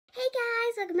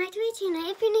welcome back to my channel.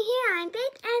 If you're new here, I'm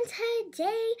Faith, and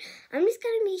today I'm just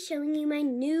going to be showing you my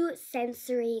new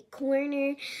sensory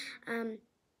corner.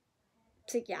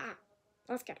 So yeah,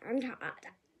 let's get on top.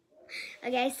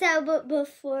 Okay, so but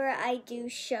before I do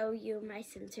show you my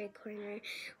sensory corner,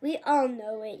 we all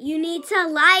know it. You need to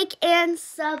like and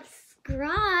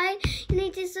subscribe. You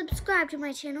need to subscribe to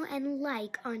my channel and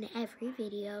like on every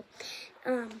video.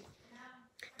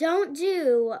 Don't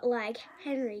do like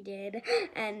Henry did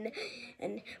and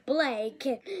Blake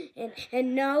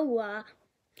and Noah.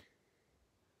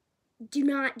 Do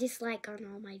not dislike on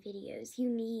all my videos. You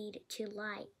need to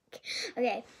like.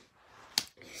 Okay.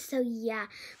 So yeah,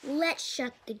 let's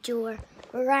shut the door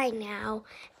right now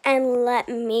and let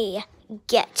me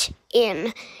get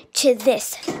into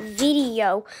this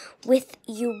video with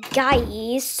you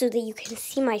guys so that you can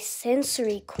see my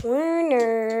sensory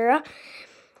corner.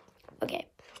 Okay.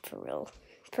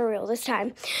 For real this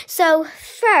time. So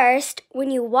first,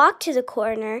 when you walk to the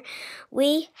corner,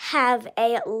 we have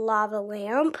a lava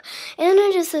lamp, and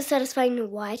it's just so satisfying to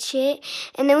watch it.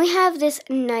 And then we have this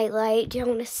nightlight. Do you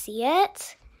want to see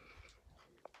it?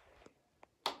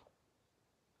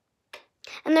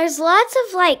 And there's lots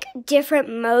of like different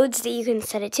modes that you can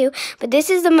set it to, but this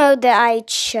is the mode that I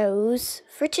chose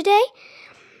for today.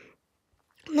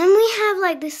 Then we have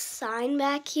like this sign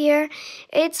back here.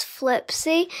 It's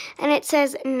Flipsy, and it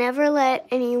says never let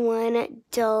anyone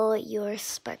dull your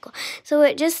sparkle. So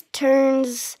it just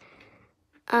turns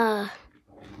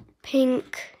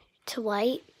pink to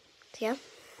white. Yeah.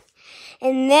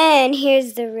 And then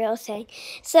here's the real thing.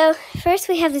 So first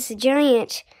we have this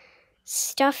giant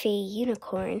stuffy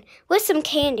unicorn with some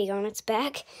candy on its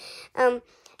back. And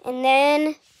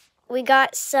then we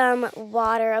got some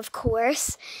water, of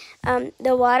course.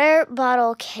 The water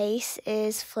bottle case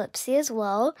is Flipsy as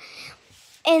well.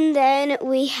 And then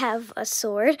we have a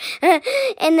sword.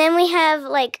 And then we have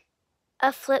like a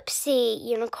Flipsy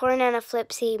unicorn and a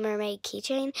Flipsy mermaid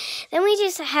keychain. Then we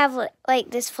just have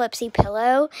like this Flipsy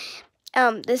pillow.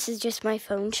 This is just my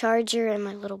phone charger and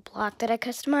my little block that I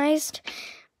customized.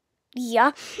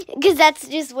 Yeah, because that's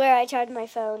just where I charge my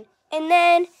phone. And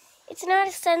then it's not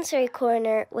a sensory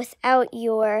corner without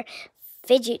your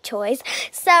fidget toys.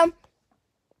 So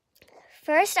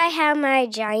first I have my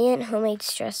giant homemade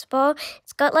stress ball.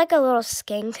 It's got like a little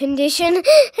skin condition.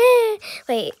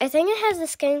 Wait, I think it has the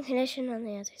skin condition on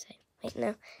the other side. Wait,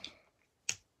 no.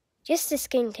 Just the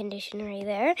skin condition right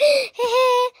there.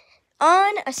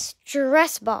 On a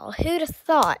stress ball. Who'd have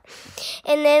thought?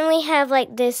 And then we have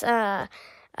like this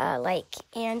like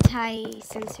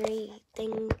anti-sensory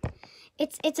thing.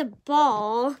 It's a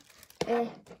ball.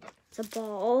 It's a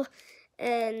ball,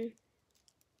 and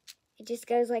it just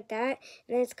goes like that.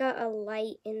 And then it's got a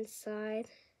light inside.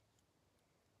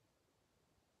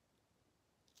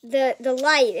 The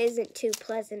light isn't too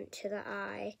pleasant to the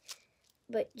eye,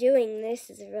 but doing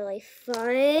this is really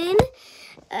fun.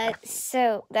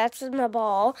 So that's my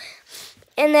ball,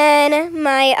 and then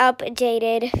my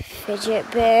updated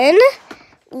fidget bin.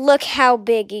 Look how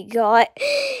big it got.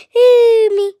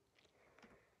 Me.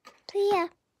 So yeah.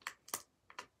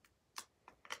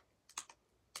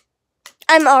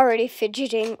 I'm already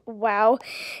fidgeting. Wow.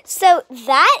 So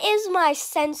that is my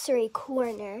sensory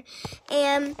corner.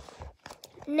 And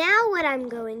now what I'm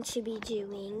going to be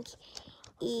doing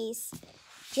is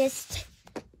just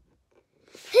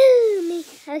me.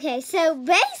 Okay, so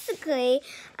basically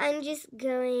I'm just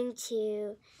going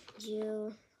to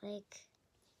do like,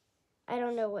 I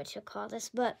don't know what to call this,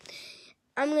 but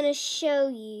I'm going to show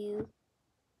you.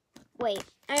 Wait,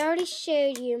 I already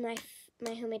showed you my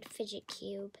homemade fidget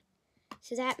cube.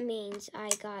 So that means I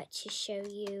got to show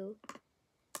you.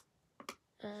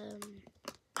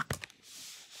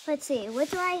 Let's see, what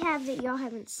do I have that y'all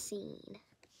haven't seen?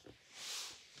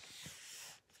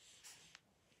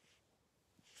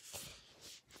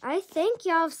 I think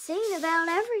y'all have seen about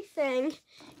everything,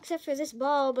 except for this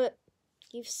ball, but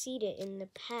you've seen it in the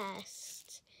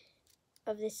past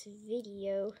of this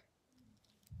video.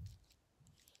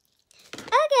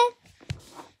 Okay.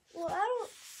 Well, I don't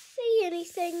see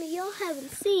anything that y'all haven't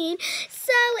seen.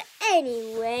 So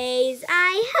anyways,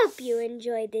 I hope you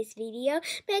enjoyed this video.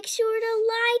 Make sure to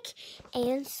like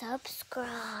and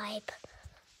subscribe.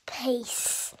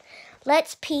 Peace.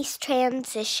 Let's peace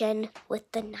transition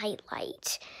with the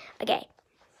nightlight. Okay.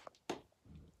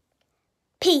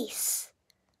 Peace.